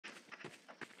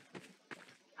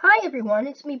Hi everyone,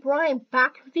 it's me Brian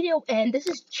back with a video, and this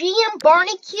is GM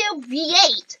Barnacle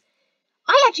V8.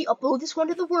 I actually uploaded this one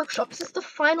to the workshop. This is the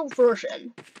final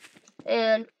version,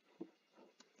 and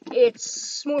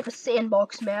it's more of a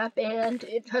sandbox map, and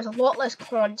it has a lot less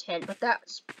content, but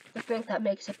that's the thing that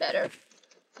makes it better.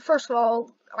 First of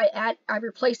all, I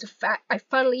replaced I've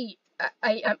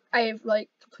like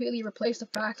completely replaced the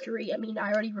factory. I mean,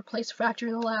 I already replaced the factory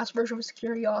in the last version of the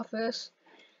security office.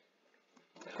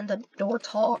 And the door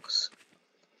talks.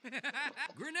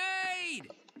 Grenade!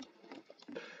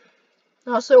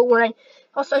 Also,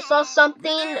 I saw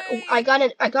something, I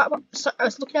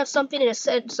was looking at something and it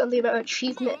said something about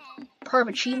achievement, part of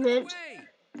achievement.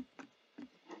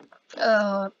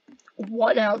 1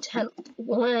 out of 10,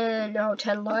 1 out of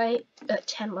 10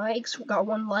 10 likes. Got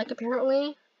 1 like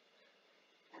apparently,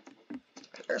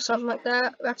 or something like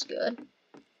that. That's good.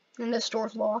 And this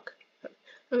door's locked.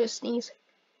 I'm gonna sneeze.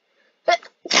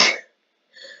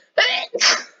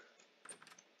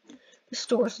 This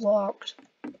door's locked.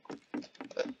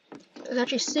 There's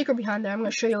actually a secret behind there. I'm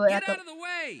gonna show you it at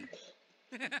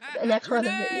the next part of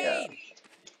the video.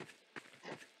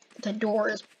 The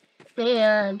doors,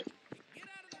 and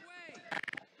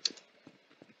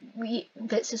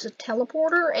this is a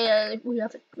teleporter, and we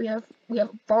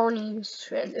have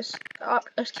Barney's and this.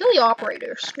 Let's kill the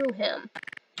operator. Screw him.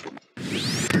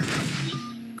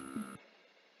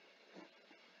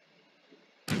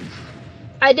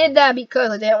 I did that because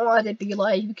I didn't want it to be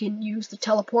like you can use the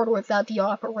teleporter without the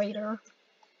operator.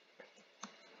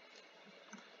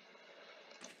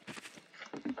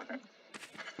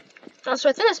 So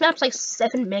I think this map's like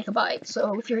 7 megabytes,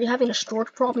 so if you're having a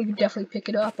storage problem, you can definitely pick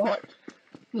it up on. I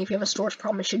mean, if you have a storage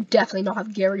problem, you should definitely not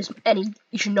have you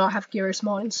should not have Garry's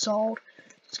Mod installed.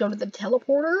 Let's go to the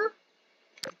teleporter.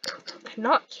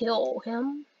 Cannot kill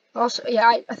him. Also, yeah,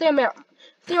 I think I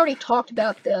already talked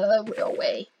about the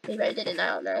railway. Maybe I didn't, I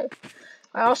don't know.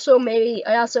 I also made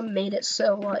it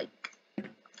so like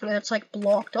it's like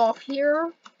blocked off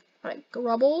here, like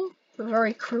rubble,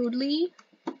 very crudely.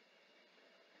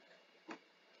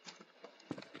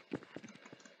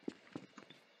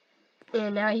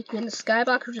 And now you can in the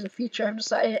skybox, which is a feature I've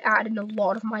decided to add in a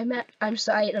lot of my map. I'm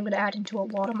going to add into a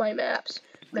lot of my maps.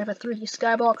 I'm going to have a 3D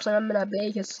skybox, and I'm going to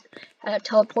make a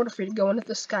teleporter for you to go into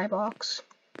the skybox.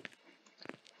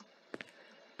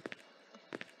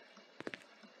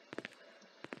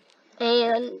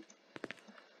 And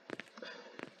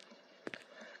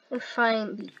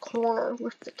find the corner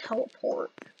with the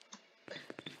teleport.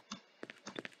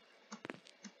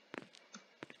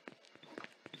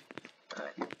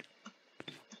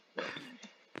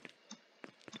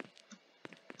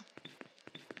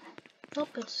 Oh,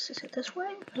 is it this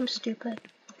way? I'm stupid.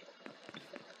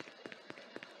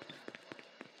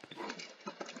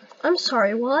 I'm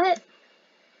sorry, what?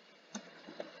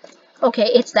 Okay,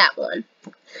 it's that one.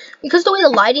 Because the way the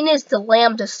lighting is, the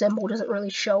lambda symbol doesn't really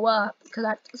show up. Because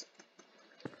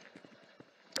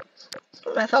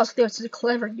I thought this was a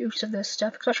clever use of this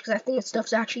stuff, especially because I think this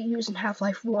stuff's actually used in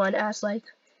Half-Life 1 as like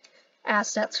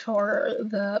assets for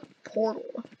the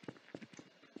portal.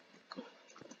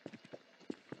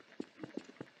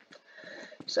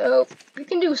 So you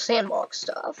can do sandbox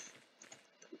stuff.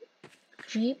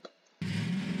 Jeep,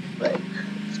 like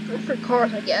it's good for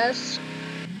cars, I guess.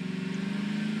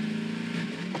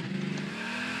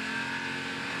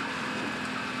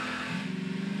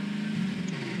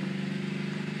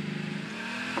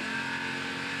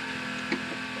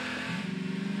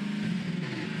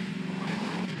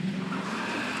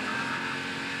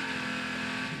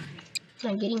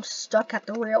 I'm getting stuck at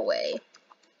the railway.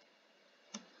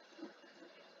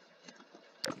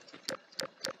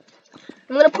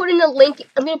 I'm gonna put in a link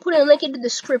in the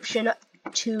description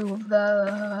to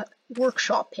the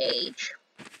workshop page.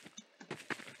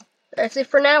 That's it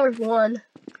for now, everyone.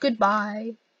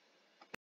 Goodbye.